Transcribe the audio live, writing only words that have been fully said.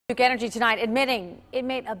Duke Energy tonight admitting it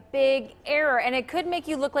made a big error, and it could make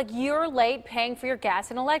you look like you're late paying for your gas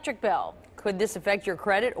and electric bill. Could this affect your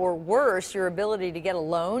credit or worse, your ability to get a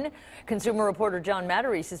loan? Consumer reporter John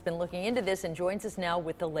Matarese has been looking into this and joins us now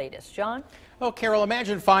with the latest. John? Well, Carol,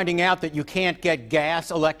 imagine finding out that you can't get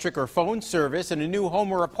gas, electric, or phone service in a new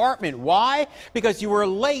home or apartment. Why? Because you were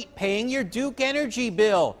late paying your Duke Energy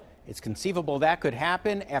bill. It's conceivable that could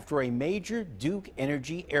happen after a major Duke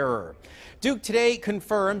Energy error. Duke today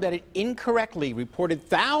confirmed that it incorrectly reported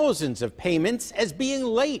thousands of payments as being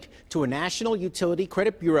late to a National Utility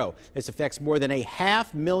Credit Bureau. This affects more than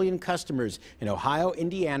 500,000 customers in Ohio,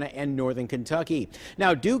 Indiana, and northern Kentucky.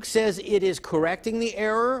 Now, Duke says it is correcting the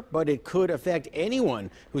error, but it could affect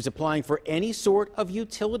anyone who's applying for any sort of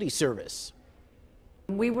utility service.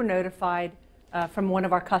 We were notified from one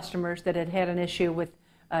of our customers that had had an issue with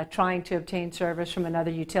trying to obtain service from another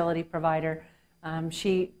utility provider.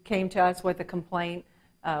 She came to us with a complaint.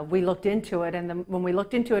 We looked into it, and when we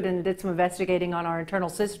looked into it and did some investigating on our internal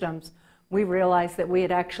systems, we realized that we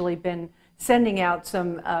had actually been sending out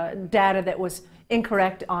some data that was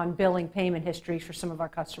incorrect on billing payment histories for some of our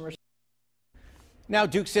customers. Now,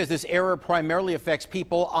 Duke says this error primarily affects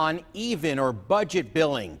people on even or budget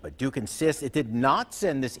billing, but Duke insists it did not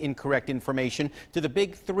send this incorrect information to the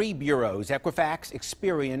big three bureaus, Equifax,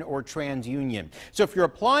 Experian, or TransUnion. So if you're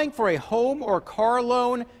applying for a home or car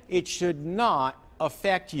loan, it should not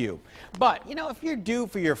affect you. But, you know, if you're due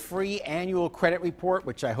for your free annual credit report,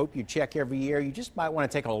 which I hope you check every year, you just might want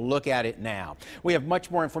to take a look at it now. We have much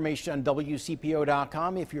more information on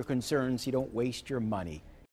WCPO.com if you're concerned so you don't waste your money.